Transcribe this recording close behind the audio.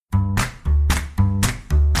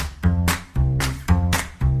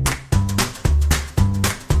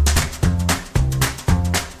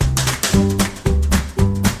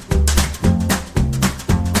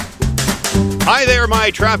there,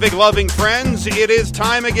 my traffic-loving friends. It is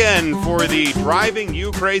time again for the Driving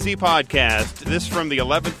You Crazy podcast. This from the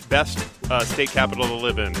 11th best state capital to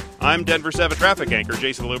live in. I'm Denver 7 traffic anchor,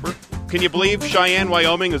 Jason Luber. Can you believe Cheyenne,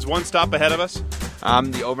 Wyoming is one stop ahead of us?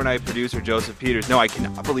 I'm the overnight producer, Joseph Peters. No, I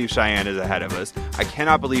cannot believe Cheyenne is ahead of us. I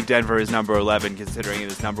cannot believe Denver is number 11, considering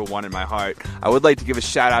it is number 1 in my heart. I would like to give a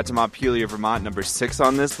shout-out to Montpelier, Vermont, number 6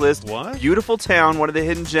 on this list. What? Beautiful town, one of the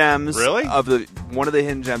hidden gems. Really? One of the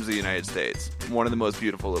hidden gems of the United States. One of the most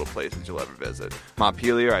beautiful little places you'll ever visit.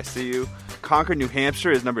 Montpelier, I see you. Concord, New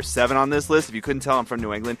Hampshire is number 7 on this list. If you couldn't tell, I'm from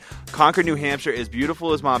New England. Concord, New Hampshire, as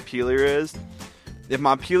beautiful as Montpelier is, if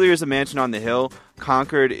Montpelier is a mansion on the hill,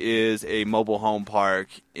 Concord is a mobile home park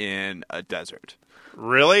in a desert.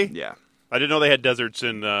 Really? Yeah. I didn't know they had deserts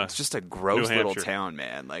in It's just a gross little town,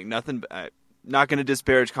 man. Like, nothing... not going to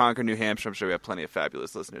disparage Concord, New Hampshire. I'm sure we have plenty of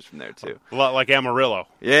fabulous listeners from there, too. A lot like Amarillo.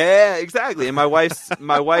 Yeah, exactly. And my wife's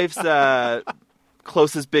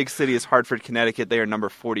closest big city is Hartford, Connecticut. They are number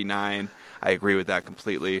 49. I agree with that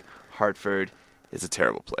completely. Hartford is a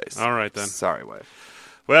terrible place. All right, then. Sorry, wife.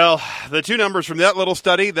 Well, the two numbers from that little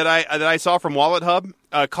study that I saw from Wallet Hub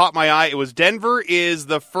caught my eye. It was Denver is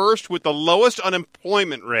the first with the lowest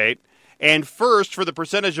unemployment rate and first for the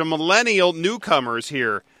percentage of millennial newcomers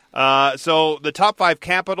here. So the top 5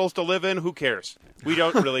 capitals to live in, who cares? We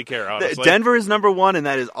don't really care, honestly. Denver is number 1, and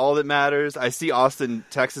that is all that matters. I see Austin,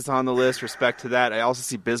 Texas on the list. Respect to that. I also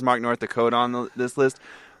see Bismarck, North Dakota on this list.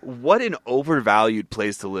 What an overvalued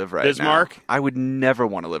place to live right now. Bismarck? I would never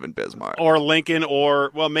want to live in Bismarck. Or Lincoln, or,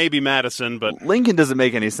 well, maybe Madison, but... Lincoln doesn't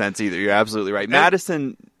make any sense either. You're absolutely right.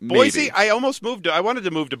 Madison, Boise, maybe. I wanted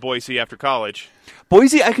to move to Boise after college.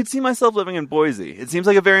 Boise, I could see myself living in Boise. It seems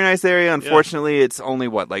like a very nice area. Unfortunately, It's only,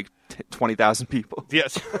 20,000 people?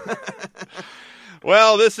 Yes.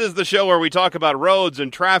 Well, this is the show where we talk about roads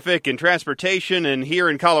and traffic and transportation and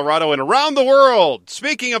here in Colorado and around the world.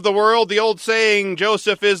 Speaking of the world, the old saying,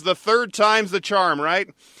 Joseph, is the third time's the charm, right?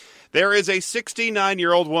 There is a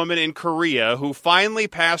 69-year-old woman in Korea who finally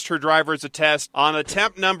passed her driver's test on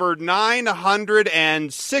attempt number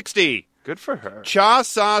 960. Good for her. Cha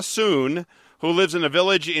Sa-soon, who lives in a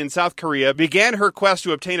village in South Korea, began her quest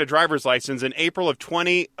to obtain a driver's license in April of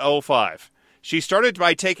 2005. She started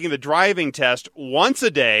by taking the driving test once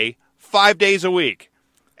a day, 5 days a week.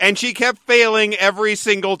 And she kept failing every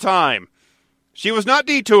single time. She was not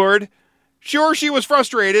detoured. Sure, she was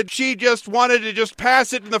frustrated. She just wanted to just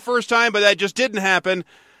pass it in the first time, but that just didn't happen.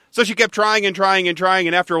 So she kept trying and trying and trying,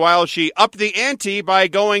 and after a while she upped the ante by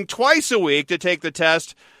going twice a week to take the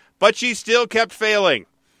test, but she still kept failing.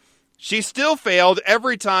 She still failed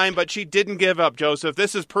every time, but she didn't give up, Joseph.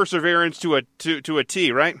 This is perseverance to a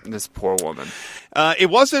T, right? This poor woman. It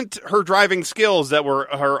wasn't her driving skills that were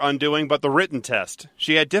her undoing, but the written test.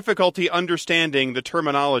 She had difficulty understanding the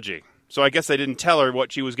terminology. So I guess they didn't tell her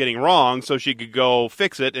what she was getting wrong so she could go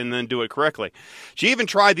fix it and then do it correctly. She even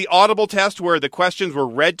tried the audible test where the questions were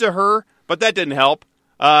read to her, but that didn't help.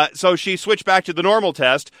 So she switched back to the normal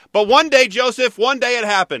test. But one day, Joseph, it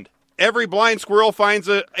happened. Every blind squirrel finds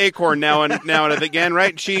an acorn now and again,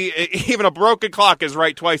 right? Even a broken clock is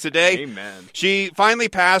right twice a day. Amen. She finally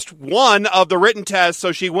passed one of the written tests,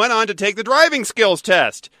 so she went on to take the driving skills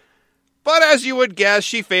test. But as you would guess,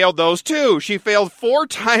 she failed those too. She failed 4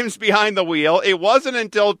 times behind the wheel. It wasn't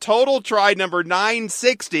until total try number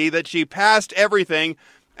 960 that she passed everything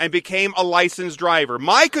and became a licensed driver.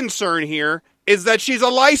 My concern here is that she's a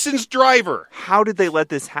licensed driver. How did they let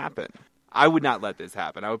this happen? I would not let this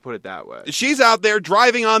happen. I would put it that way. She's out there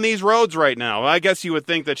driving on these roads right now. I guess you would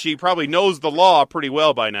think that she probably knows the law pretty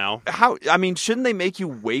well by now. Shouldn't they make you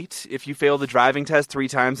wait if you fail the driving test 3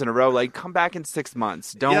 times in a row? Like, come back in 6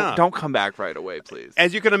 months. Don't come back right away, please.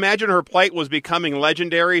 As you can imagine, her plight was becoming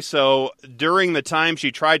legendary, so during the time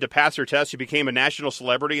she tried to pass her test, she became a national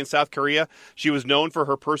celebrity in South Korea. She was known for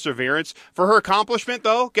her perseverance. For her accomplishment,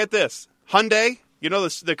 though, get this. Hyundai, you know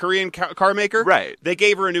the Korean car maker? Right. They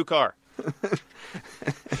gave her a new car.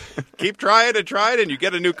 Keep trying and you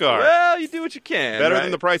get a new car. Well, you do what you can. Better right?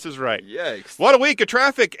 than the Price is Right. Yikes. What a week of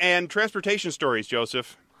traffic and transportation stories,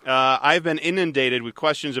 Joseph. I've been inundated with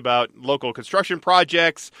questions about local construction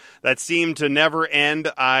projects that seem to never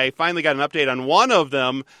end. I finally got an update on one of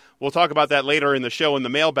them. We'll talk about that later in the show in the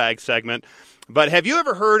mailbag segment. But have you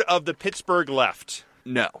ever heard of the Pittsburgh left?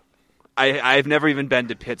 No. I've never even been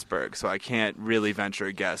to Pittsburgh, so I can't really venture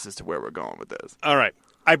a guess as to where we're going with this. All right.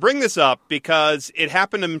 I bring this up because it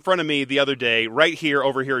happened in front of me the other day, right here,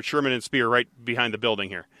 over here at Sherman and Spear, right behind the building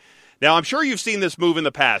here. Now, I'm sure you've seen this move in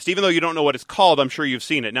the past. Even though you don't know what it's called, I'm sure you've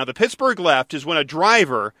seen it. Now, the Pittsburgh left is when a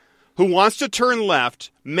driver who wants to turn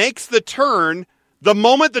left makes the turn the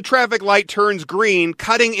moment the traffic light turns green,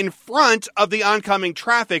 cutting in front of the oncoming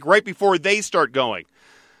traffic right before they start going.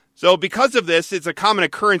 So because of this, it's a common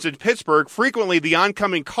occurrence in Pittsburgh. Frequently, the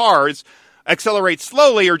oncoming cars accelerate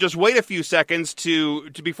slowly or just wait a few seconds to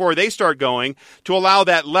before they start going to allow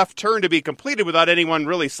that left turn to be completed without anyone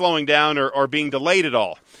really slowing down or being delayed at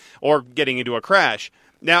all or getting into a crash.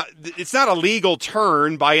 Now, it's not a legal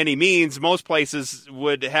turn by any means. Most places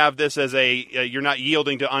would have this as you're not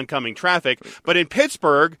yielding to oncoming traffic. But in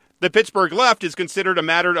Pittsburgh, the Pittsburgh left is considered a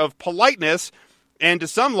matter of politeness, and to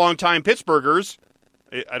some longtime Pittsburghers,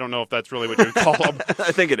 I don't know if that's really what you would call them.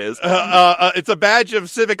 I think it is. It's a badge of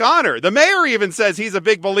civic honor. The mayor even says he's a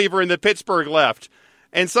big believer in the Pittsburgh left.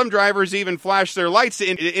 And some drivers even flash their lights to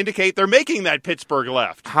indicate they're making that Pittsburgh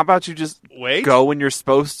left. How about you just go when you're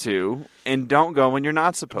supposed to and don't go when you're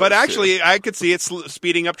not supposed to? But actually, I could see it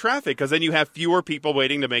speeding up traffic because then you have fewer people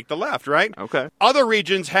waiting to make the left, right? Okay. Other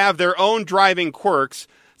regions have their own driving quirks,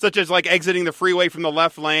 such as like exiting the freeway from the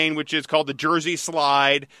left lane, which is called the Jersey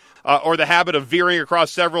Slide, or the habit of veering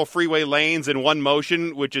across several freeway lanes in one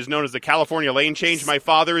motion, which is known as the California lane change. My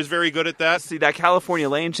father is very good at that. See, that California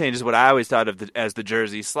lane change is what I always thought of as the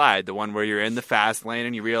Jersey Slide, the one where you're in the fast lane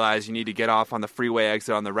and you realize you need to get off on the freeway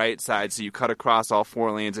exit on the right side, so you cut across all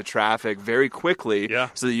 4 lanes of traffic very quickly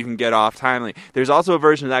so that you can get off timely. There's also a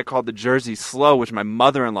version of that called the Jersey Slow, which my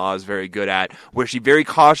mother-in-law is very good at, where she very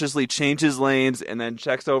cautiously changes lanes and then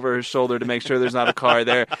checks over her shoulder to make sure there's not a car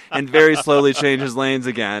there and very slowly changes lanes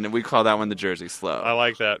again. We call that one the Jersey Slow. I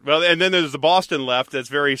like that. Well, and then there's the Boston left that's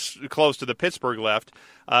very close to the Pittsburgh left.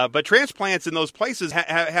 But transplants in those places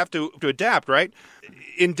have to adapt, right?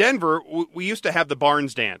 In Denver, we used to have the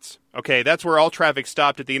Barnes Dance. Okay, that's where all traffic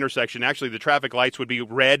stopped at the intersection. Actually, the traffic lights would be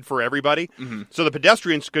red for everybody. Mm-hmm. So the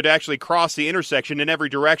pedestrians could actually cross the intersection in every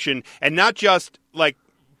direction and not just like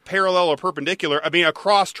parallel or perpendicular. I mean,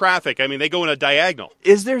 across traffic. I mean, they go in a diagonal.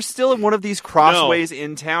 Is there still one of these crossways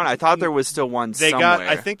in town? I thought there was still one somewhere.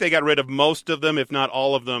 I think they got rid of most of them, if not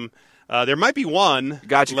all of them. There might be one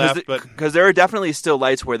left, but because there are definitely still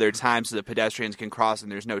lights where there are times so the pedestrians can cross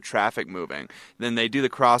and there's no traffic moving. Then they do the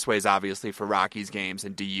crossways, obviously, for Rockies games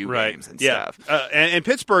and DU games and stuff. And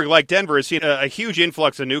Pittsburgh, like Denver, has seen a huge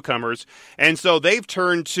influx of newcomers, and so they've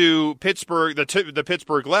turned to Pittsburgh, the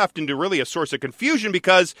Pittsburgh left, into really a source of confusion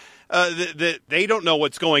because they don't know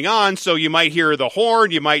what's going on. So you might hear the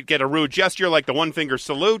horn, you might get a rude gesture like the one-finger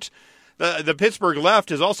salute. The Pittsburgh left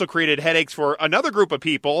has also created headaches for another group of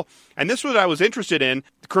people, and this was what I was interested in,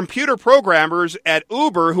 computer programmers at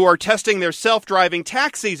Uber who are testing their self-driving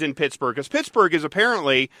taxis in Pittsburgh, because Pittsburgh is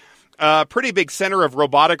apparently a pretty big center of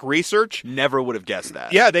robotic research. Never would have guessed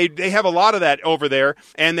that. Yeah, they have a lot of that over there,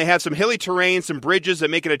 and they have some hilly terrain, some bridges that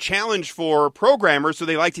make it a challenge for programmers, so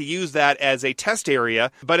they like to use that as a test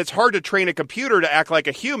area. But it's hard to train a computer to act like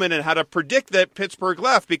a human and how to predict that Pittsburgh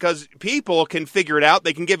left, because people can figure it out.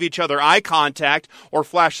 They can give each other eye contact or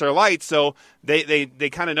flash their lights, so they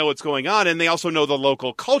kind of know what's going on, and they also know the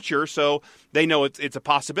local culture, so they know it's a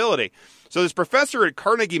possibility. So this professor at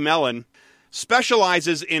Carnegie Mellon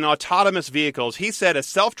specializes in autonomous vehicles. He said a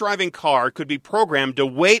self-driving car could be programmed to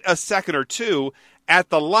wait a second or two at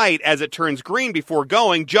the light as it turns green before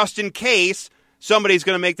going, just in case somebody's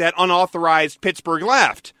going to make that unauthorized Pittsburgh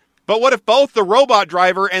left. But what if both the robot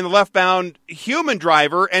driver and the left-bound human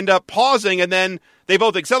driver end up pausing and then they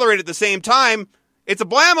both accelerate at the same time? It's a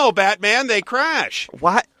blammo, Batman. They crash.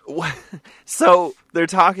 What? So they're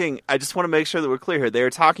talking, I just want to make sure that we're clear here. They're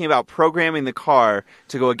talking about programming the car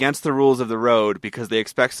to go against the rules of the road because they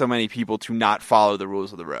expect so many people to not follow the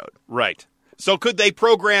rules of the road. Right. So could they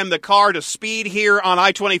program the car to speed here on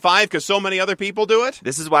I-25 because so many other people do it?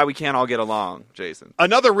 This is why we can't all get along, Jason.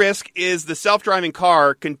 Another risk is the self-driving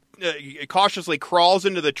car cautiously crawls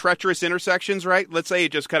into the treacherous intersections, right? Let's say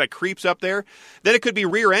it just kind of creeps up there. Then it could be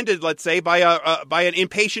rear-ended, let's say, by an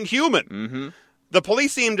impatient human. Mm-hmm. The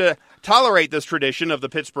police seem to tolerate this tradition of the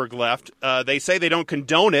Pittsburgh left. They say they don't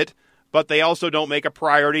condone it, but they also don't make a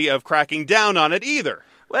priority of cracking down on it either.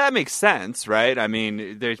 Well, that makes sense, right? I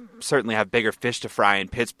mean, they certainly have bigger fish to fry in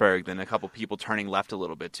Pittsburgh than a couple people turning left a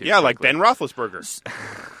little bit too. Yeah, quickly. like Ben Roethlisberger.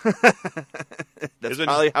 That's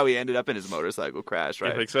probably how he ended up in his motorcycle crash,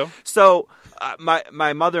 right? You think so? So,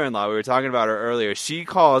 my mother-in-law, we were talking about her earlier, she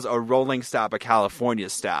calls a rolling stop a California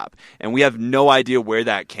stop. And we have no idea where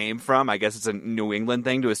that came from. I guess it's a New England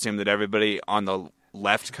thing to assume that everybody on the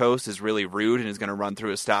left coast is really rude and is going to run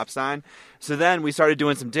through a stop sign. So then we started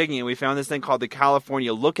doing some digging, and we found this thing called the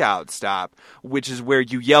California Lookout Stop, which is where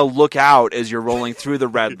you yell "look out" as you're rolling through the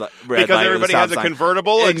red light. Because everybody has a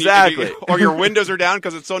convertible, exactly, or your windows are down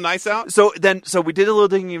because it's so nice out. So we did a little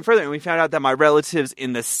digging even further, and we found out that my relatives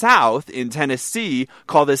in the South, in Tennessee,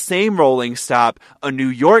 call the same rolling stop a New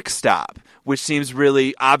York stop, which seems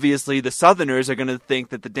really obviously the Southerners are going to think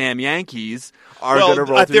that the damn Yankees are going to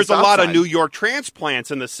roll through there's the a stop lot sign. of New York transplants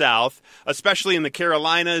in the South, especially in the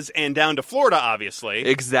Carolinas and down to Florida, obviously.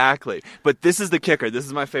 Exactly. But this is the kicker. This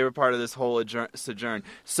is my favorite part of this whole sojourn.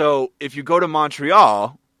 So if you go to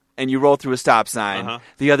Montreal and you roll through a stop sign,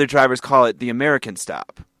 the other drivers call it the American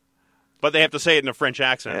stop. But they have to say it in a French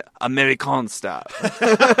accent. American stop.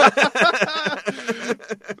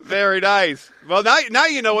 Very nice. Well, now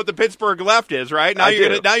you know what the Pittsburgh left is, right? Now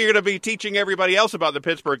you're gonna be teaching everybody else about the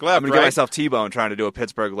Pittsburgh left. I'm gonna get myself T-bone trying to do a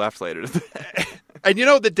Pittsburgh left later today. And you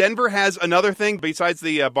know that Denver has another thing besides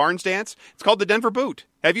the Barnes dance. It's called the Denver Boot.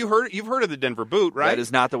 You've heard of the Denver Boot, right? That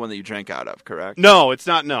is not the one that you drank out of, correct? No, it's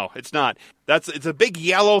not. No, it's not. It's a big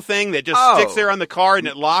yellow thing that just sticks there on the car and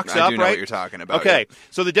it locks up, I do know right? what you're talking about. Okay, yeah.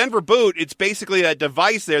 So the Denver Boot, it's basically that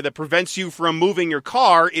device there that prevents you from moving your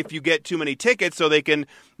car if you get too many tickets, so they can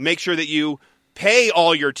make sure that you pay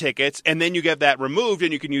all your tickets and then you get that removed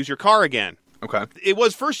and you can use your car again. Okay. It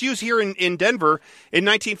was first used here in Denver in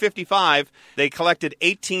 1955. They collected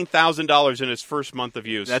 $18,000 in its first month of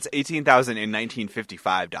use. That's $18,000 in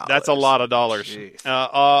 $1955. That's a lot of dollars.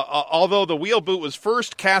 Although the wheel boot was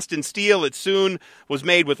first cast in steel, it soon was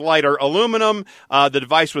made with lighter aluminum. The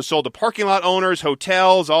device was sold to parking lot owners,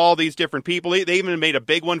 hotels, all these different people. They even made a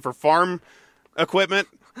big one for farm equipment.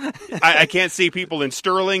 I can't see people in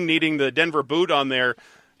Sterling needing the Denver Boot on their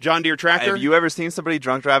John Deere tractor. Have you ever seen somebody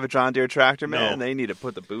drunk drive a John Deere tractor, man? No. They need to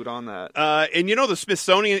put the boot on that. And you know the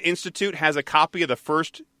Smithsonian Institute has a copy of the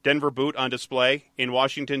first Denver Boot on display in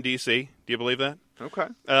Washington, D.C. Do you believe that? Okay.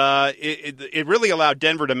 It really allowed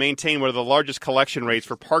Denver to maintain one of the largest collection rates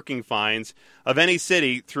for parking fines of any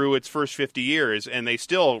city through its first 50 years, and they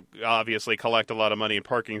still obviously collect a lot of money in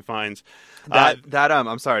parking fines.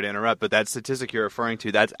 I'm sorry to interrupt, but that statistic you're referring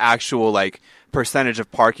to, that's actual percentage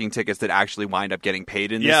of parking tickets that actually wind up getting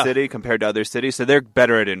paid in this city compared to other cities. So they're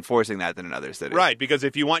better at enforcing that than in other cities. Right, because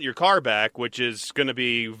if you want your car back, which is going to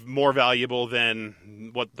be more valuable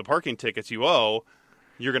than what the parking tickets you owe,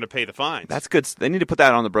 you're going to pay the fines. That's good. They need to put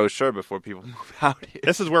that on the brochure before people move out here.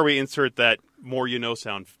 This is where we insert that more you know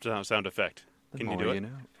sound effect. Can you do it? You know.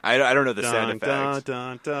 I don't know the sound effects.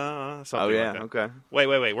 Something yeah, like that. okay. Wait.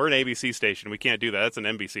 We're an ABC station. We can't do that. That's an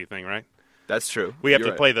NBC thing, right? That's true. We have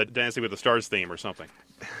to play the Dancing with the Stars theme or something.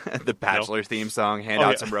 The Bachelor theme song, Hand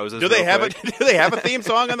Out Some Roses. Do they have a theme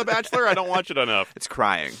song on The Bachelor? I don't watch it enough. It's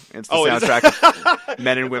crying. It's the soundtrack of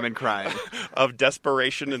men and women crying. Of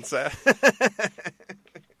desperation and sad.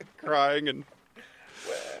 Crying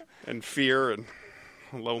and fear and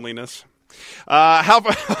loneliness. What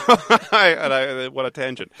a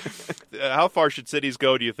tangent. How far should cities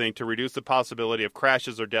go, do you think, to reduce the possibility of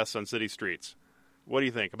crashes or deaths on city streets? What do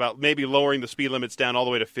you think about maybe lowering the speed limits down all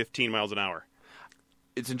the way to 15 miles an hour?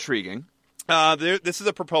 It's intriguing. This is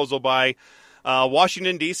a proposal by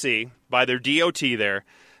Washington, D.C., by their DOT there.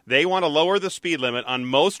 They want to lower the speed limit on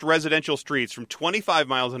most residential streets from 25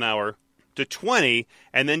 miles an hour to 20,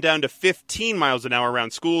 and then down to 15 miles an hour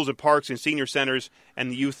around schools and parks and senior centers and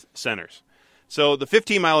the youth centers. So the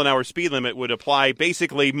 15-mile-an-hour speed limit would apply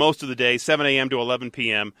basically most of the day, 7 a.m. to 11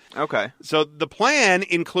 p.m. Okay. So the plan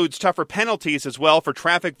includes tougher penalties as well for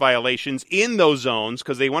traffic violations in those zones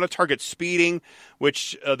because they want to target speeding,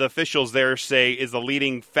 which the officials there say is the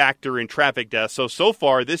leading factor in traffic deaths. So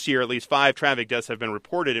far this year, at least 5 traffic deaths have been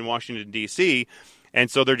reported in Washington, D.C., and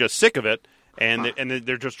so they're just sick of it. And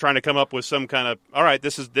they're just trying to come up with some kind of, all right,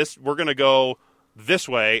 we're going to go this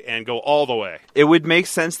way and go all the way. It would make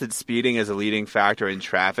sense that speeding is a leading factor in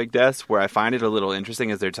traffic deaths. Where I find it a little interesting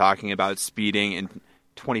is they're talking about speeding in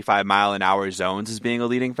 25-mile-an-hour zones as being a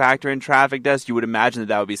leading factor in traffic deaths. You would imagine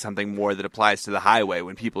that would be something more that applies to the highway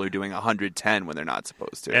when people are doing 110 when they're not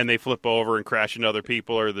supposed to. And they flip over and crash into other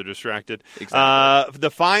people or they're distracted. Exactly.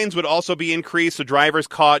 The fines would also be increased so drivers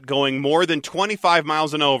caught going more than 25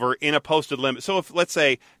 miles and over in a posted limit. So if, let's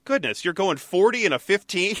say, goodness, you're going 40 and a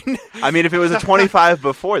 15. I mean, if it was a 25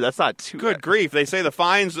 before, that's not too Good bad. grief. They say the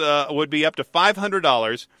fines would be up to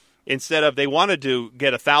 $500 instead of, they wanted to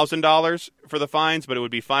get $1,000 for the fines, but it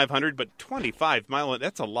would be $500, but 25 miles,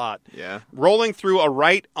 that's a lot. Yeah. Rolling through a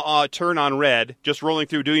right turn on red, just rolling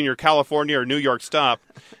through doing your California or New York stop,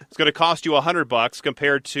 it's going to cost you $100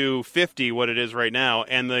 compared to $50 what it is right now.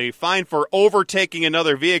 And the fine for overtaking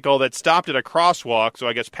another vehicle that stopped at a crosswalk, so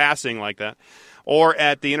I guess passing like that, or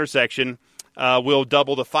at the intersection, will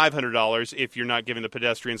double to $500 if you're not giving the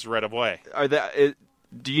pedestrians the right of way.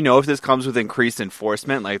 Do you know if this comes with increased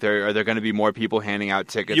enforcement? Like, are there going to be more people handing out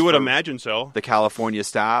tickets? You would imagine so. The California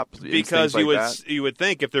stop? Because you would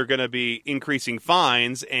think if they're going to be increasing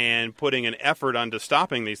fines and putting an effort onto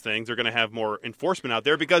stopping these things, they're going to have more enforcement out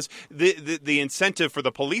there. Because the incentive for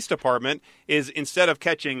the police department is, instead of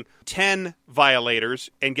catching 10 violators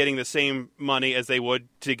and getting the same money as they would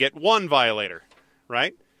to get one violator,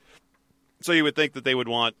 right? So you would think that they would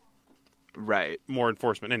want more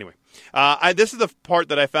enforcement. Anyway, this is the part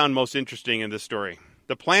that I found most interesting in this story.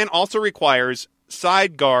 The plan also requires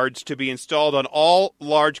side guards to be installed on all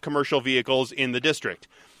large commercial vehicles in the district.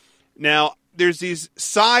 Now, there's these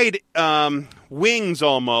side wings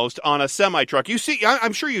almost on a semi truck. You see,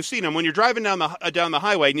 I'm sure you've seen them when you're driving down the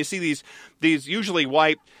highway, and you see these usually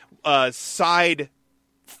white side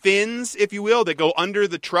fins, if you will, that go under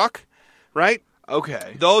the truck, right?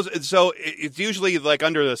 Okay. So it's usually like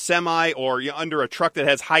under the semi or under a truck that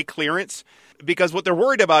has high clearance, because what they're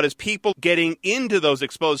worried about is people getting into those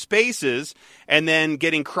exposed spaces and then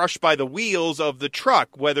getting crushed by the wheels of the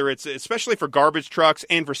truck, whether it's especially for garbage trucks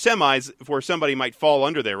and for semis, where somebody might fall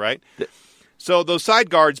under there, right? So those side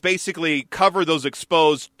guards basically cover those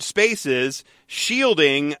exposed spaces,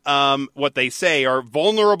 shielding what they say are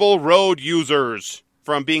vulnerable road users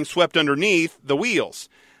from being swept underneath the wheels.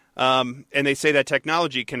 And they say that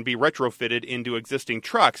technology can be retrofitted into existing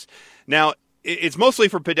trucks. Now, it's mostly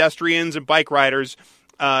for pedestrians and bike riders,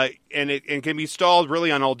 and it can be installed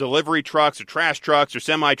really on all delivery trucks or trash trucks or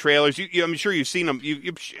semi-trailers. I'm sure you've seen them.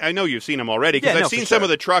 I know you've seen them already, because I've seen some of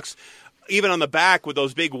the trucks even on the back with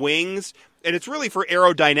those big wings. And it's really for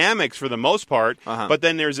aerodynamics for the most part, but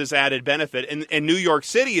then there's this added benefit. And New York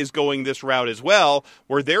City is going this route as well,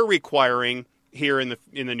 where they're requiring here in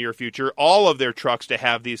the near future all of their trucks to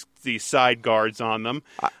have these side guards on them,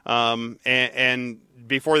 and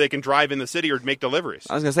before they can drive in the city or make deliveries.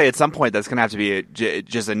 I was going to say, at some point that's going to have to be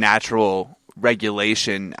just a natural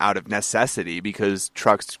regulation out of necessity, because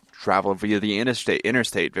trucks travel via the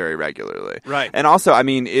interstate very regularly. Right. And also, I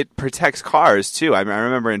mean, it protects cars, too. I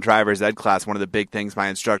remember in driver's ed class, one of the big things my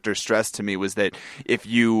instructor stressed to me was that if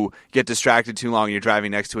you get distracted too long and you're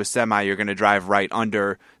driving next to a semi, you're going to drive right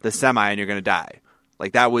under the semi and you're going to die.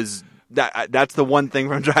 Like, that's the one thing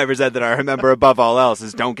from driver's ed that I remember above all else,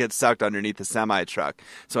 is don't get sucked underneath the semi truck.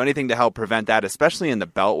 So anything to help prevent that, especially in the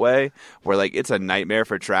Beltway, where like it's a nightmare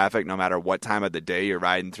for traffic no matter what time of the day you're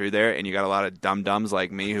riding through there, and you got a lot of dum-dums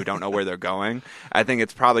like me who don't know where they're going. I think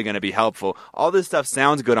it's probably going to be helpful. All this stuff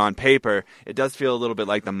sounds good on paper. It does feel a little bit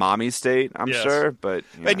like the mommy state, I'm sure, but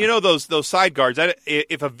and those side guards,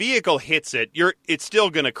 if a vehicle hits it, it's still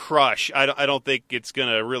going to crush. I don't think it's going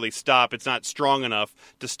to really stop. It's not strong enough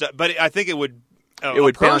to stop, but I think it would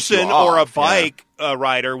a person or a bike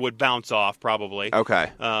rider would bounce off probably. Okay.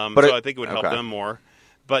 So I think it would help them more.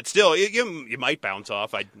 But still, you might bounce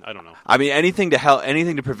off. I don't know. I mean, anything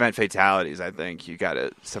to prevent fatalities, I think you got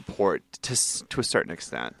to support to a certain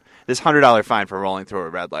extent. This $100 fine for rolling through a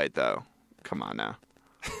red light, though. Come on now.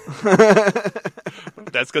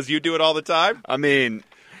 That's because you do it all the time? I mean,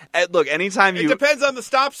 look, anytime It depends on the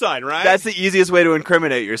stop sign, right? That's the easiest way to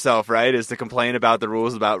incriminate yourself, right? Is to complain about the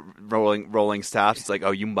rules about rolling stops. It's like,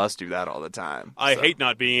 oh, you must do that all the time. I hate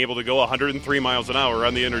not being able to go 103 miles an hour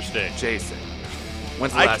on the interstate. Jason,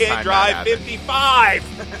 when's the last I can't time drive 55!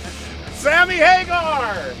 Sammy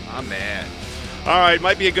Hagar! Oh, man. All right,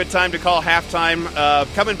 might be a good time to call halftime.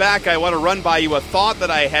 Coming back, I want to run by you a thought that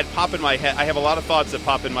I had pop in my head. I have a lot of thoughts that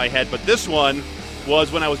pop in my head, but this one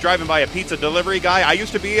was when I was driving by a pizza delivery guy. I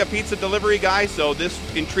used to be a pizza delivery guy, so this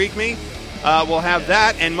intrigued me. We'll have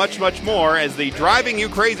that and much, much more as the Driving You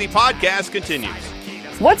Crazy podcast continues.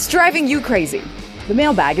 What's driving you crazy? The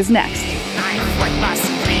mailbag is next.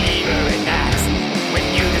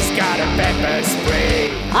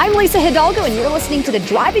 I'm Lisa Hidalgo, and you're listening to the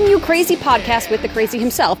Driving You Crazy podcast with the crazy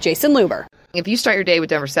himself, Jason Luber. If you start your day with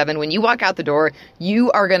Denver 7, when you walk out the door,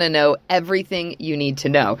 you are going to know everything you need to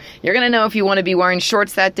know. You're going to know if you want to be wearing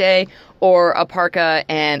shorts that day or a parka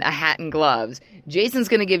and a hat and gloves. Jason's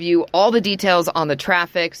going to give you all the details on the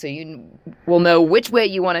traffic so you will know which way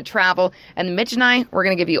you want to travel. And Mitch and I, we're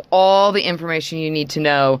going to give you all the information you need to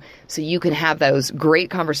know so you can have those great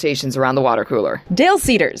conversations around the water cooler. Dale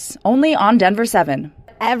Cedars, only on Denver 7.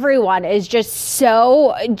 everyone is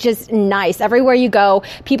just nice. Everywhere you go,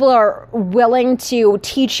 people are willing to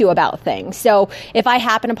teach you about things. So if I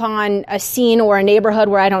happen upon a scene or a neighborhood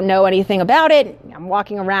where I don't know anything about it, I'm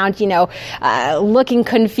walking around, looking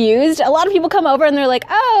confused. A lot of people come over and they're like,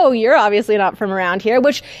 oh, you're obviously not from around here,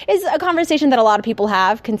 which is a conversation that a lot of people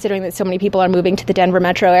have, considering that so many people are moving to the Denver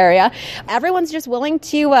metro area. Everyone's just willing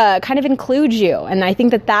to kind of include you. And I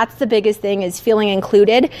think that that's the biggest thing, is feeling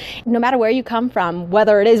included, no matter where you come from,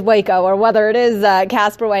 whether it is Waco or whether it is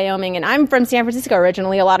Casper, Wyoming. And I'm from San Francisco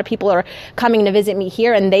originally. A lot of people are coming to visit me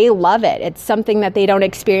here, and they love it. It's something that they don't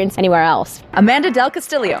experience anywhere else. Amanda Del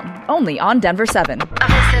Castillo, only on Denver 7. A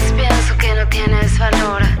veces pienso que no tienes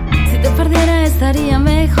valor. Si te perdiera estaría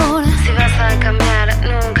mejor. Si vas a cambiar,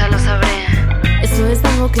 nunca lo sabré. Eso es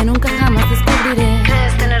algo que nunca jamás descubriré.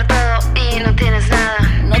 Crees tener todo y no tienes nada.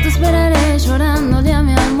 No te esperaré llorándole a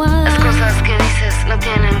mi almohada. Las cosas que dices no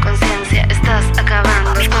tienen conciencia. Estás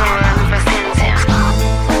acabando toda mi paciencia.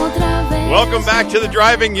 Otra vez. Welcome back to the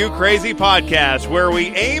Driving You Crazy podcast, where we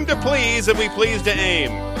aim to please and we please to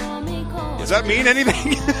aim. Does that mean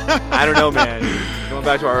anything? I don't know, man. Going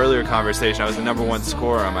back to our earlier conversation, I was the number one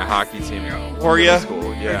scorer on my hockey team. Were ya?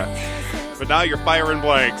 School, yeah. But now you're firing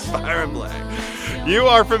blanks. Firing blank. You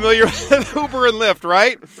are familiar with Uber and Lyft,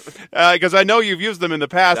 right? Because I know you've used them in the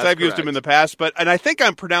past. That's I've used correct. them in the past, and I think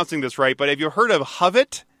I'm pronouncing this right. But have you heard of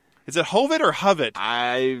Hovit? Is it Hovit or Hovit?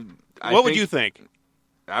 What would you think?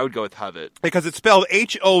 I would go with Hovit. Because it's spelled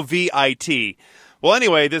H-O-V-I-T. Well,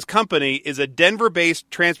 anyway, this company is a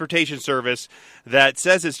Denver-based transportation service that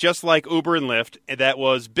says it's just like Uber and Lyft, that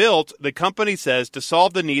was built, the company says, to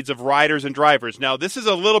solve the needs of riders and drivers. Now, this is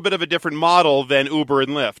a little bit of a different model than Uber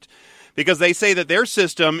and Lyft, because they say that their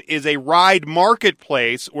system is a ride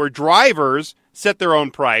marketplace where drivers set their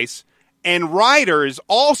own price, and riders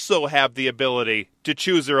also have the ability to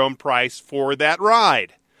choose their own price for that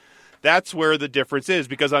ride. That's where the difference is,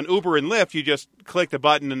 because on Uber and Lyft, you just click the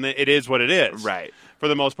button and it is what it is. Right. For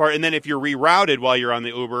the most part. And then if you're rerouted while you're on the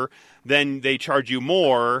Uber, then they charge you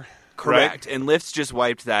more. Correct. Right? And Lyft's just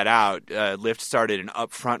wiped that out. Lyft started an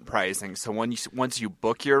upfront pricing. So once you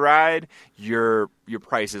book your ride, your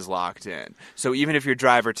price is locked in. So even if your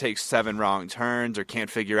driver takes 7 wrong turns or can't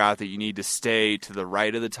figure out that you need to stay to the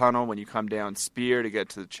right of the tunnel when you come down Spear to get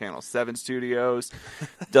to the Channel 7 studios,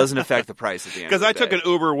 doesn't affect the price at the end of the Because I took an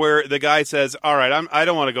Uber where the guy says, all right, I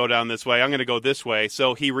don't want to go down this way. I'm going to go this way.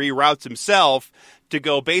 So he reroutes himself to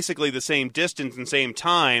go basically the same distance and same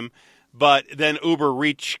time. But then Uber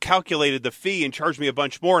calculated the fee and charged me a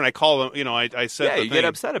bunch more, and I call them, I said Yeah, the you thing. get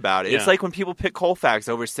upset about it. Yeah. It's like when people pick Colfax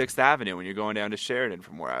over 6th Avenue when you're going down to Sheridan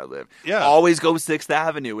from where I live. Yeah. Always go 6th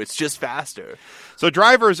Avenue. It's just faster. So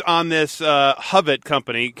drivers on this Hovit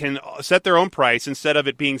company can set their own price instead of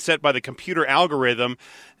it being set by the computer algorithm.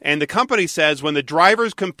 And the company says when the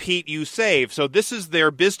drivers compete, you save. So this is their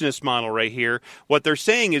business model right here. What they're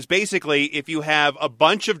saying is basically if you have a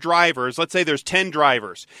bunch of drivers, let's say there's 10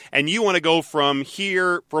 drivers, and you want to go from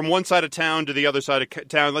here, from one side of town to the other side of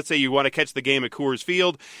town. Let's say you want to catch the game at Coors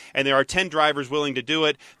Field, and there are 10 drivers willing to do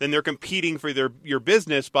it. Then they're competing for your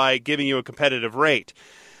business by giving you a competitive rate.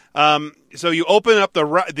 So you open up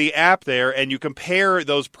the app there, and you compare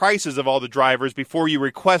those prices of all the drivers before you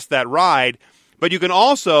request that ride. But you can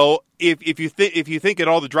also, if you think that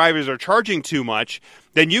all the drivers are charging too much,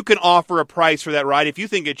 then you can offer a price for that ride. If you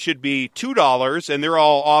think it should be $2 and they're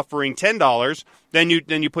all offering $10, then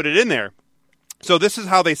you put it in there. So this is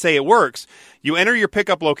how they say it works. You enter your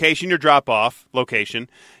pickup location, your drop-off location.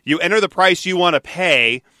 You enter the price you want to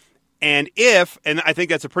pay, and I think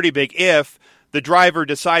that's a pretty big if, the driver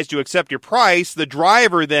decides to accept your price, the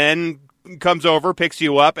driver then comes over, picks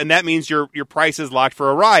you up, and that means your price is locked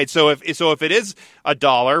for a ride. So if it is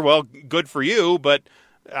 $1, well, good for you, but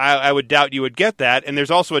I would doubt you would get that. And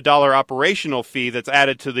there's also a $1 operational fee that's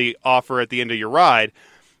added to the offer at the end of your ride.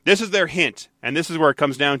 This is their hint, and this is where it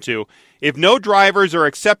comes down to. If no drivers are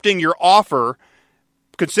accepting your offer,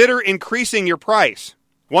 consider increasing your price.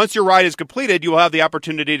 Once your ride is completed, you will have the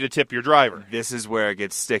opportunity to tip your driver. This is where it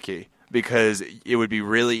gets sticky, because it would be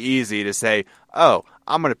really easy to say, oh,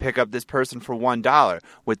 I'm going to pick up this person for $1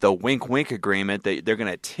 with the wink-wink agreement that they're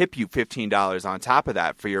going to tip you $15 on top of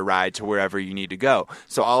that for your ride to wherever you need to go.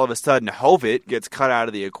 So all of a sudden, Hovit gets cut out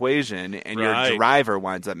of the equation, and Right. your driver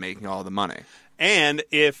winds up making all the money. And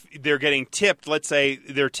if they're getting tipped, let's say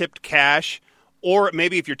they're tipped cash, or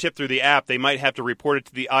maybe if you're tipped through the app, they might have to report it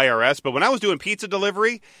to the IRS. But when I was doing pizza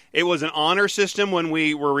delivery, it was an honor system when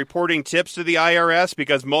we were reporting tips to the IRS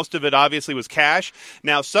because most of it obviously was cash.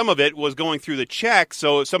 Now, some of it was going through the check,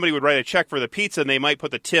 so somebody would write a check for the pizza and they might put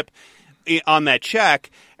the tip on that check,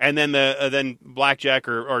 and then then Blackjack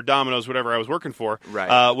or Domino's, whatever I was working for,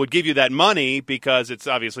 Right. would give you that money because it's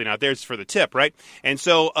obviously not theirs for the tip, right? And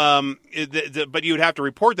so, but you would have to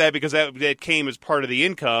report that because that came as part of the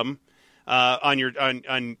income on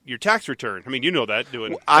your tax return. I mean, you know that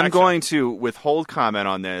doing. I'm going to withhold comment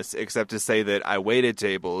on this, except to say that I waited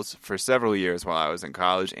tables for several years while I was in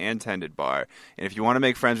college and tended bar. And if you want to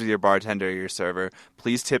make friends with your bartender or your server,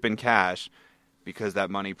 please tip in cash, because that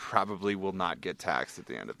money probably will not get taxed at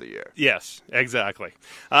the end of the year. Yes, exactly.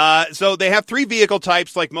 So they have 3 vehicle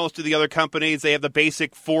types like most of the other companies. They have the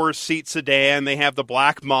basic 4-seat sedan. They have the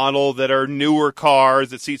black model that are newer cars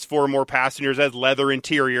that seats 4 or more passengers, has leather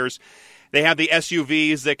interiors. They have the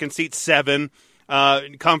SUVs that can seat 7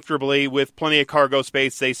 comfortably with plenty of cargo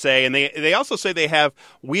space, they say. And they also say they have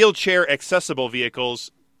wheelchair accessible vehicles,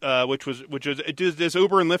 which is does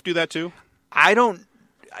Uber and Lyft do that too? I don't.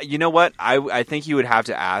 You know what? I think you would have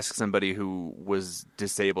to ask somebody who was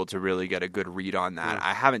disabled to really get a good read on that.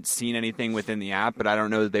 I haven't seen anything within the app, but I don't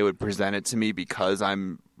know that they would present it to me because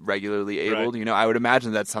I'm regularly abled. Right. I would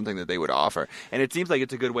imagine that's something that they would offer. And it seems like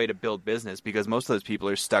it's a good way to build business because most of those people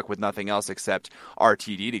are stuck with nothing else except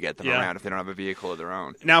RTD to get them around if they don't have a vehicle of their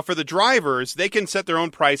own. Now, for the drivers, they can set their own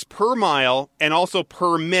price per mile and also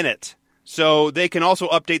per minute. So they can also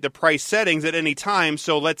update the price settings at any time.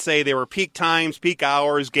 So let's say there were peak times, peak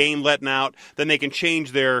hours, game letting out, then they can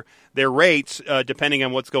change their rates depending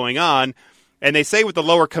on what's going on. And they say with the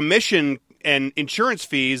lower commission and insurance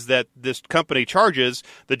fees that this company charges,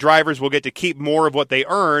 the drivers will get to keep more of what they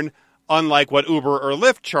earn, unlike what Uber or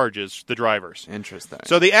Lyft charges the drivers. Interesting.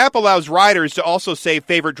 So the app allows riders to also save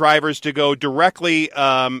favorite drivers to go directly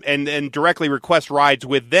and directly request rides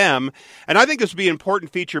with them. And I think this would be an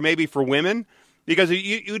important feature maybe for women because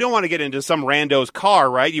you don't want to get into some rando's car,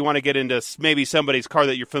 right? You want to get into maybe somebody's car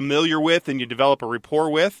that you're familiar with and you develop a rapport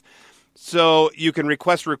with. So you can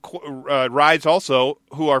request rides also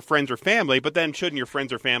who are friends or family, but then shouldn't your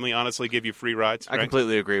friends or family honestly give you free rides? I right?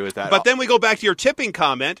 completely agree with that. But then we go back to your tipping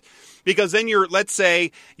comment because then let's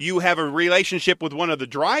say you have a relationship with one of the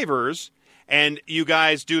drivers and you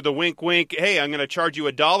guys do the wink, wink, hey, I'm going to charge you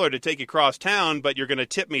 $1 to take you across town, but you're going to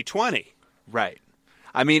tip me 20. Right.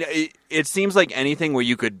 I mean, it seems like anything where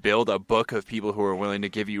you could build a book of people who are willing to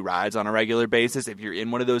give you rides on a regular basis, if you're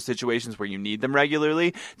in one of those situations where you need them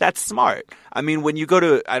regularly, that's smart. I mean, when you go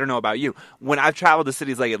to, I don't know about you, when I've traveled to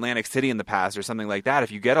cities like Atlantic City in the past or something like that,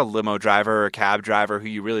 if you get a limo driver or a cab driver who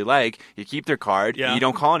you really like, you keep their card, and you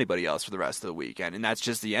don't call anybody else for the rest of the weekend, and that's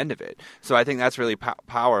just the end of it. So I think that's really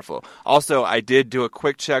powerful. Also, I did do a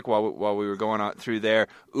quick check while we were going on through there.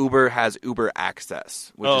 Uber has Uber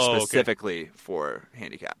Access, which is specifically for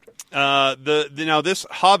handicapped. Now this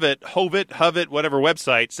Hovet, whatever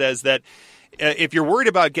website says that if you're worried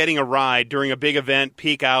about getting a ride during a big event,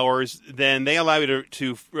 peak hours, then they allow you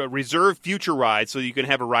to reserve future rides so you can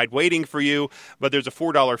have a ride waiting for you, but there's a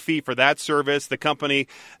 $4 fee for that service. The company,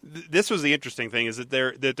 this was the interesting thing, is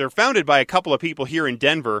that they're founded by a couple of people here in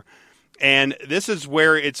Denver. And this is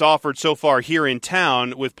where it's offered so far here in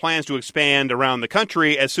town with plans to expand around the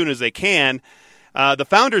country as soon as they can. The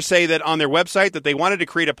founders say that on their website that they wanted to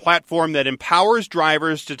create a platform that empowers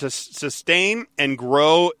drivers to sustain and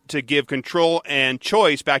grow to give control and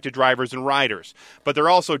choice back to drivers and riders. But they're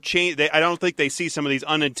also I don't think they see some of these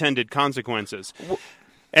unintended consequences.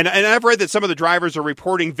 And I've read that some of the drivers are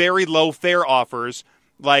reporting very low fare offers,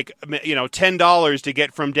 like $10 to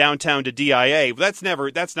get from downtown to DIA. That's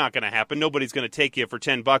not going to happen. Nobody's going to take you for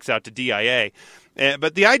 $10 out to DIA.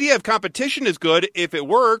 But the idea of competition is good if it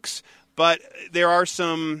works. But there are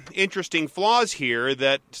some interesting flaws here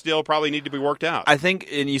that still probably need to be worked out. I think,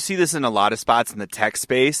 and you see this in a lot of spots in the tech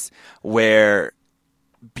space, where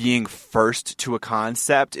being first to a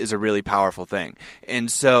concept is a really powerful thing.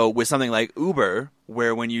 And so with something like Uber,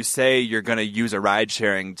 where when you say you're going to use a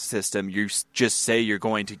ride-sharing system, you just say you're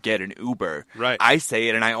going to get an Uber. Right. I say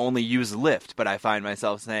it, and I only use Lyft, but I find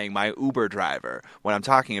myself saying my Uber driver when I'm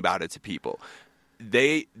talking about it to people.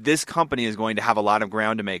 This company is going to have a lot of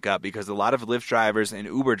ground to make up because a lot of Lyft drivers and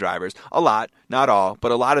Uber drivers, a lot, not all,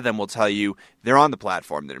 but a lot of them will tell you they're on the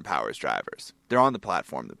platform that empowers drivers. They're on the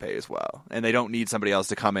platform that pays well, and they don't need somebody else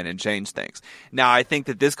to come in and change things. Now, I think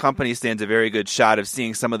that this company stands a very good shot of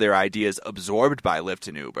seeing some of their ideas absorbed by Lyft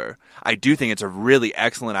and Uber. I do think it's a really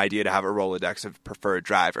excellent idea to have a Rolodex of preferred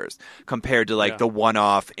drivers compared to the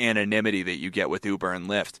one-off anonymity that you get with Uber and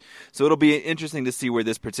Lyft. So it'll be interesting to see where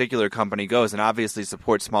this particular company goes, and obviously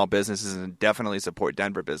support small businesses and definitely support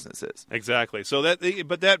Denver businesses. Exactly. So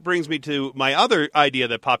that brings me to my other idea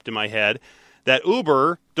that popped in my head, that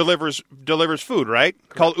Uber delivers food, right?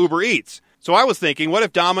 Correct. Called Uber Eats. So I was thinking, what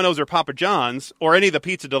if Domino's or Papa John's or any of the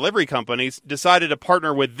pizza delivery companies decided to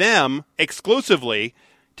partner with them exclusively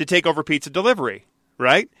to take over pizza delivery,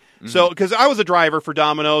 right? Mm-hmm. So, because I was a driver for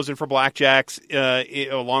Domino's and for Blackjack's a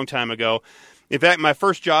long time ago. In fact, my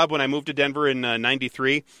first job when I moved to Denver in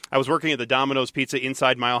 93, I was working at the Domino's Pizza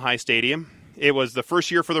inside Mile High Stadium. It was the first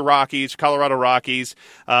year for the Rockies, Colorado Rockies.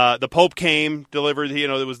 The Pope came, delivered, it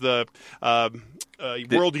was the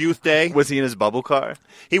World Youth Day. Was he in his bubble car?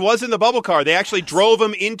 He was in the bubble car. They actually drove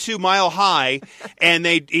him into Mile High, and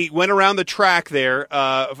he went around the track there,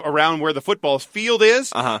 around where the football field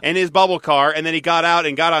is, in his bubble car, and then he got out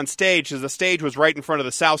and got on stage, because the stage was right in front of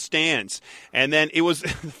the south stands. And then it was the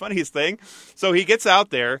funniest thing. So he gets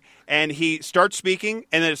out there, and he starts speaking,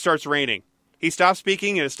 and then it starts raining. He stopped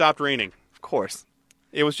speaking, and it stopped raining. Of course.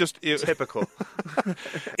 It was just typical.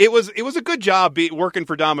 It was a good job working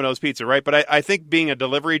for Domino's Pizza, right? But I think being a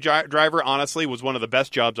delivery driver, honestly, was one of the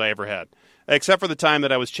best jobs I ever had. Except for the time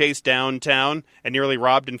that I was chased downtown and nearly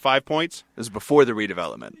robbed in 5 Points. This was before the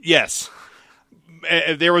redevelopment. Yes.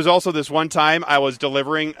 There was also this one time I was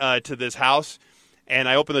delivering to this house, and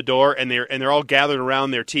I opened the door, and they're all gathered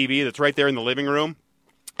around their TV that's right there in the living room,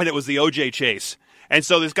 and it was the OJ chase. And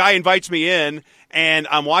so this guy invites me in, and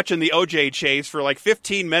I'm watching the OJ chase for like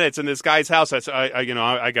 15 minutes in this guy's house.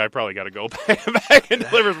 I probably got to go back and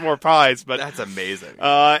deliver some more pies. But that's amazing.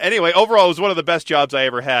 Anyway, overall, it was one of the best jobs I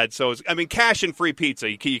ever had. So, cash and free pizza,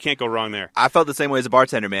 you can't go wrong there. I felt the same way as a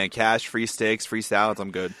bartender, man. Cash, free steaks, free salads,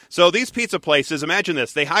 I'm good. So these pizza places, imagine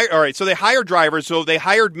this. They hire drivers. So they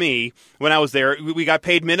hired me when I was there. We got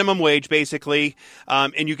paid minimum wage, basically,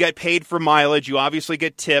 and you get paid for mileage. You obviously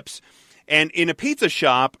get tips. And in a pizza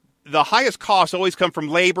shop, the highest costs always come from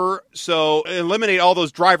labor, so eliminate all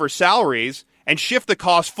those driver salaries and shift the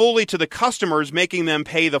cost fully to the customers, making them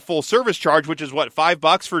pay the full service charge, which is what,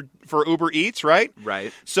 $5 for Uber Eats, right?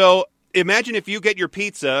 Right. So imagine if you get your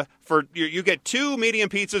pizza you get 2 medium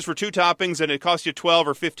pizzas for 2 toppings, and it costs you $12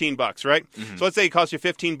 or $15, right? Mm-hmm. So let's say it costs you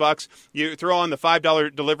 $15. You throw on the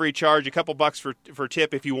 $5 delivery charge, a couple bucks for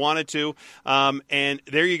tip if you wanted to, and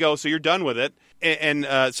there you go. So you're done with it. And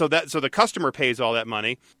so the customer pays all that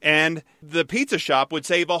money, and the pizza shop would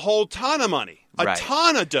save a whole ton of money, a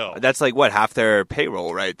ton of dough. That's like what, half their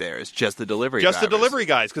payroll right there is just the delivery drivers. The delivery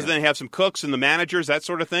guys, because then they have some cooks and the managers, that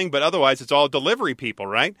sort of thing. But otherwise, it's all delivery people,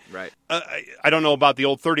 right? Right. I don't know about the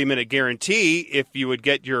old 30-minute guarantee if you would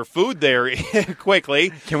get your food there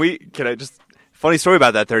quickly. Can I just... Funny story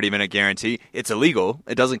about that 30-minute guarantee. It's illegal.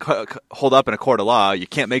 It doesn't hold up in a court of law. You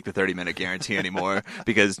can't make the 30-minute guarantee anymore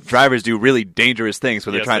because drivers do really dangerous things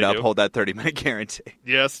when they're trying to uphold that 30-minute guarantee.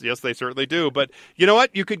 Yes, they certainly do. But you know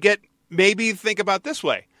what? You could maybe think about this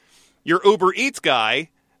way. Your Uber Eats guy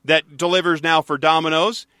that delivers now for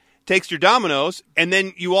Domino's takes your Domino's, and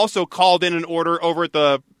then you also called in an order over at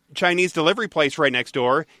the Chinese delivery place right next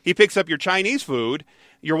door. He picks up your Chinese food,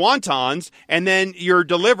 your wontons, and then you're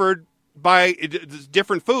delivered by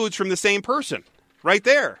different foods from the same person right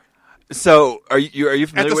there. So are you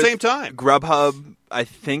familiar at the with same time? Grubhub, I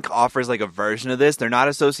think, offers like a version of this. They're not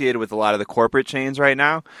associated with a lot of the corporate chains right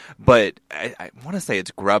now, but I want to say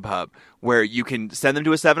it's Grubhub, where you can send them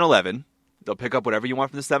to a 7-Eleven. They'll pick up whatever you want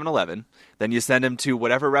from the 7-Eleven. Then you send them to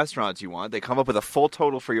whatever restaurants you want. They come up with a full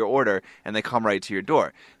total for your order, and they come right to your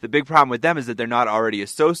door. The big problem with them is that they're not already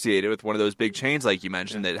associated with one of those big chains like you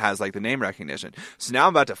mentioned that has like the name recognition. So now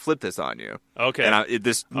I'm about to flip this on you. Okay. And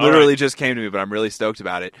this literally just came to me, but I'm really stoked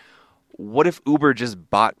about it. What if Uber just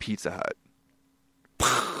bought Pizza Hut?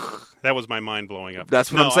 That was my mind blowing up.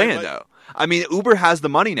 That's what I'm saying, though. I mean, Uber has the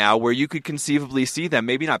money now where you could conceivably see them,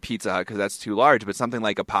 maybe not Pizza Hut because that's too large, but something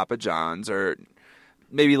like a Papa John's or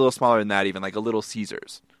maybe a little smaller than that, even like a Little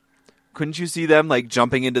Caesars. Couldn't you see them like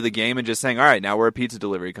jumping into the game and just saying, all right, now we're a pizza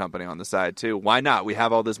delivery company on the side too. Why not? We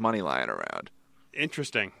have all this money lying around.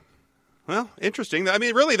 Interesting. Well, interesting. I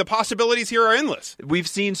mean, really, the possibilities here are endless. We've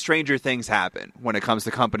seen stranger things happen when it comes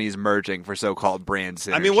to companies merging for so-called brand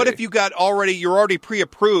synergy. I mean, what if you're already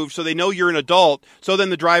pre-approved, so they know you're an adult, so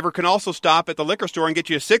then the driver can also stop at the liquor store and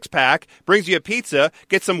get you a 6-pack, brings you a pizza,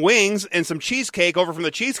 get some wings and some cheesecake over from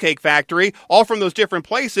the Cheesecake Factory, all from those different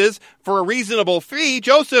places for a reasonable fee.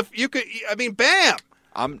 Joseph, bam!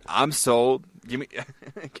 I'm sold.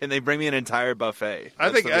 Can they bring me an entire buffet?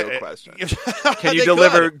 That's the real question. Can you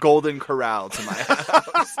deliver Golden Corral to my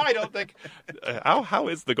house? I don't think. How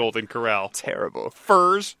is the Golden Corral? Terrible.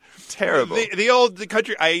 Furs. Terrible. The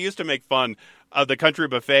country. I used to make fun of the country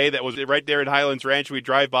buffet that was right there in Highlands Ranch. We'd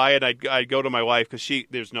drive by and I'd go to my wife because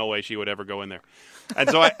there's no way she would ever go in there. And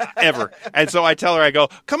so I tell her, I go,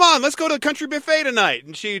 come on, let's go to the country buffet tonight.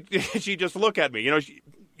 And she just look at me,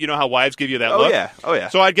 you know how wives give you that Oh, look? yeah. Oh, yeah.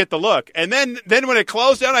 So I'd get the look. And then when it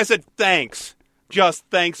closed down, I said, thanks. Just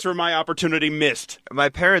thanks for my opportunity missed. My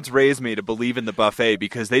parents raised me to believe in the buffet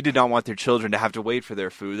because they did not want their children to have to wait for their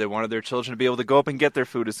food. They wanted their children to be able to go up and get their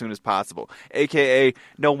food as soon as possible, a.k.a.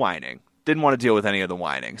 no whining. Didn't want to deal with any of the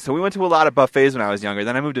whining. So we went to a lot of buffets when I was younger.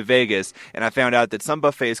 Then I moved to Vegas, and I found out that some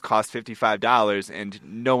buffets cost $55, and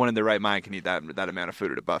no one in their right mind can eat that amount of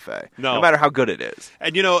food at a buffet, no matter how good it is.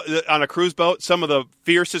 And, you know, on a cruise boat, some of the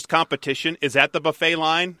fiercest competition is at the buffet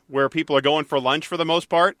line where people are going for lunch for the most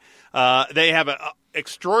part. They have an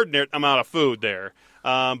extraordinary amount of food there,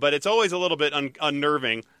 but it's always a little bit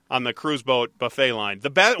unnerving on the cruise boat buffet line.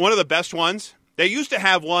 One of the best ones, they used to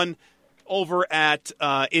have one over at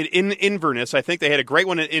in Inverness. I think they had a great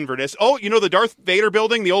one in Inverness. Oh, you know the Darth Vader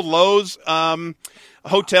building, the old Lowe's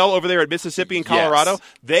hotel over there at Mississippi in Colorado? Yes.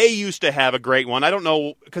 They used to have a great one. I don't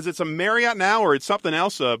know, because it's a Marriott now or it's something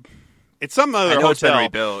else. It's some other hotel. It's been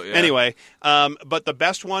rebuilt, yeah. Anyway, but the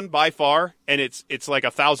best one by far, and it's like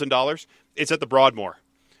 $1,000, it's at the Broadmoor.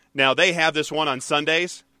 Now, they have this one on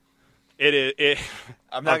Sundays.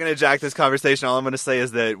 I'm not going to jack this conversation. All I'm going to say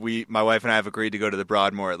is that my wife and I have agreed to go to the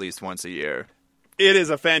Broadmoor at least once a year. It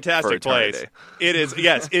is a fantastic place. It is,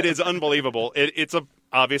 yes, it is unbelievable. It's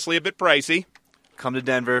obviously a bit pricey. Come to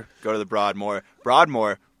Denver, go to the Broadmoor.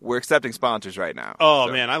 Broadmoor, we're accepting sponsors right now.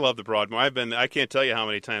 Oh, man, I love the Broadmoor. I can't tell you how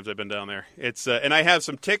many times I've been down there. It's and I have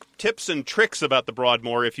some tips and tricks about the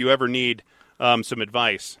Broadmoor if you ever need some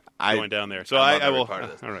advice going down there. So I will. Part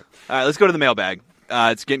of this. All right, let's go to the mailbag.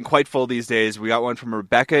 It's getting quite full these days. We got one from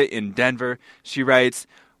Rebecca in Denver. She writes,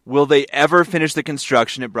 will they ever finish the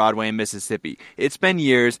construction at Broadway in Mississippi? It's been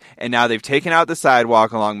years, and now they've taken out the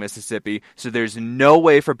sidewalk along Mississippi, so there's no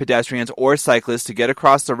way for pedestrians or cyclists to get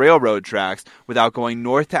across the railroad tracks without going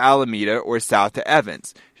north to Alameda or south to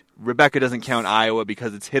Evans. Rebecca doesn't count Iowa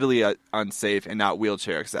because it's hideously unsafe and not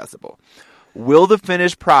wheelchair accessible. Will the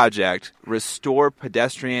finished project restore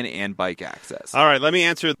pedestrian and bike access? All right, let me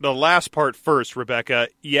answer the last part first, Rebecca.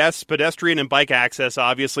 Yes, pedestrian and bike access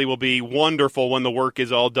obviously will be wonderful when the work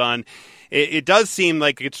is all done. It does seem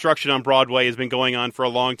like construction on Broadway has been going on for a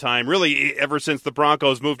long time, really ever since the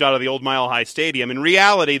Broncos moved out of the old Mile High Stadium. In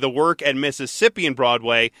reality, the work at Mississippi and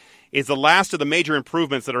Broadway is the last of the major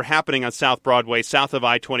improvements that are happening on South Broadway, south of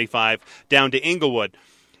I-25, down to Inglewood.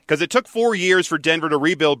 Because it took 4 years for Denver to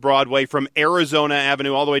rebuild Broadway from Arizona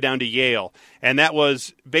Avenue all the way down to Yale. And that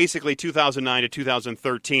was basically 2009 to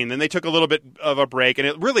 2013. Then they took a little bit of a break, and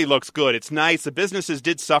it really looks good. It's nice. The businesses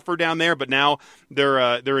did suffer down there, but now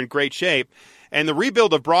they're in great shape. And the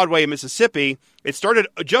rebuild of Broadway in Mississippi, it started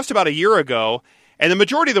just about a year ago, and the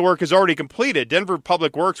majority of the work is already completed. Denver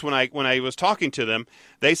Public Works, when I was talking to them,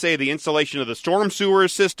 they say the installation of the storm sewer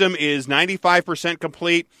system is 95%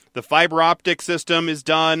 complete. The fiber optic system is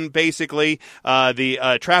done, basically.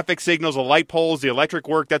 The traffic signals, the light poles, the electric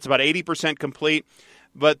work, that's about 80% complete.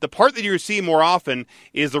 But the part that you see more often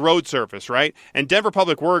is the road surface, right? And Denver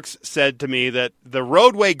Public Works said to me that the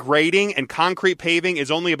roadway grading and concrete paving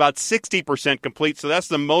is only about 60% complete, so that's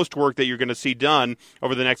the most work that you're going to see done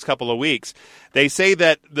over the next couple of weeks. They say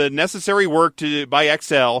that the necessary work by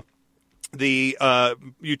XL, the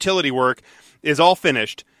utility work, is all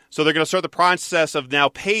finished. So they're going to start the process of now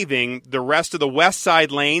paving the rest of the west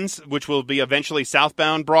side lanes, which will be eventually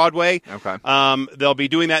southbound Broadway. Okay. They'll be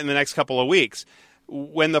doing that in the next couple of weeks.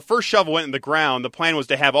 When the first shovel went in the ground, the plan was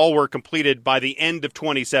to have all work completed by the end of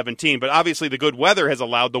 2017. But obviously the good weather has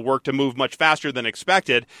allowed the work to move much faster than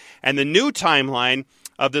expected. And the new timeline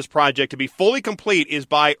of this project to be fully complete is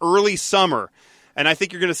by early summer. And I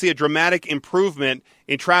think you're going to see a dramatic improvement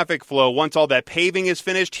in traffic flow once all that paving is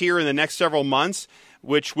finished here in the next several months,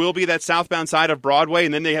 which will be that southbound side of Broadway,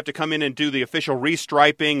 and then they have to come in and do the official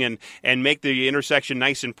restriping and make the intersection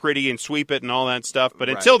nice and pretty and sweep it and all that stuff. But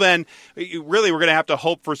until then, really, we're going to have to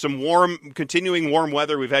hope for some continuing warm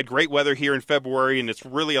weather. We've had great weather here in February, and it's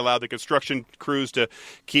really allowed the construction crews to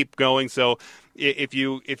keep going. So if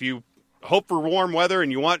you hope for warm weather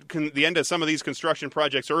and you want the end of some of these construction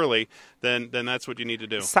projects early, then that's what you need to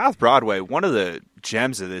do. South Broadway, one of the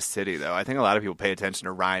gems of this city, though. I think a lot of people pay attention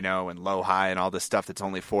to Rhino and Low-High and all this stuff that's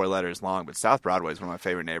only 4 letters long, but South Broadway is one of my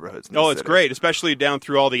favorite neighborhoods in this it's city. great, especially down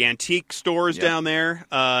through all the antique stores down there,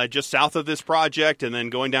 just south of this project, and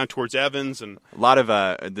then going down towards Evans. And a lot of,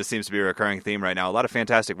 this seems to be a recurring theme right now, a lot of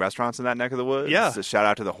fantastic restaurants in that neck of the woods. Yeah. So shout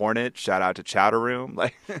out to the Hornet, shout out to Chowder Room.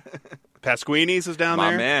 Pasquini's is down My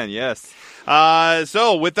there. man, yes.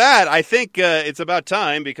 So with that, I think it's about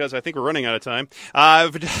time, because I think we're running out of time.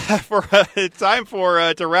 Time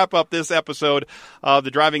to wrap up this episode of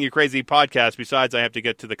the Driving You Crazy podcast. Besides, I have to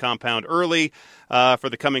get to the compound early for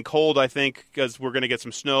the coming cold, I think, because we're going to get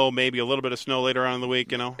some snow, maybe a little bit of snow later on in the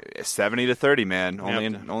week. 70 to 30, man.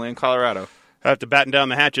 Only in Colorado. I have to batten down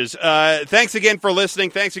the hatches. Thanks again for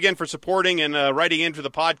listening. Thanks again for supporting and writing into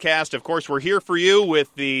the podcast. Of course, we're here for you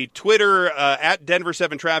with the Twitter at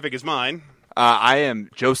Denver7Traffic is mine. I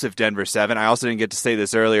am Joseph Denver7. I also didn't get to say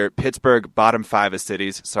this earlier. Pittsburgh, bottom 5 of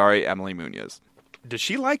cities. Sorry, Emily Munoz. Does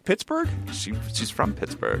she like Pittsburgh? She's from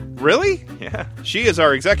Pittsburgh. Really? Yeah. She is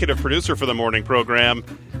our executive producer for the morning program,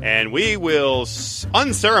 and we will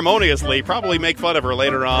unceremoniously probably make fun of her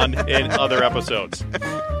later on in other episodes.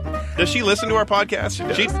 Does she listen to our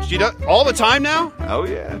podcast? She does all the time now? Oh,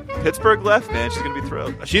 yeah. Pittsburgh left, man. She's going to be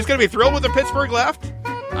thrilled. She's going to be thrilled with the Pittsburgh left?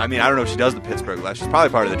 I mean, I don't know if she does the Pittsburgh left. She's probably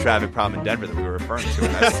part of the traffic problem in Denver that we were referring to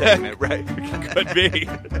in that segment, right? Could be.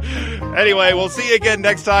 Anyway, we'll see you again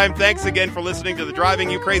next time. Thanks again for listening to the Driving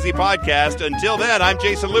You Crazy podcast. Until then, I'm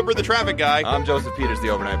Jason Luber, the traffic guy. I'm Joseph Peters, the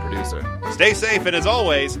overnight producer. Stay safe, and as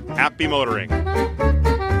always, happy motoring.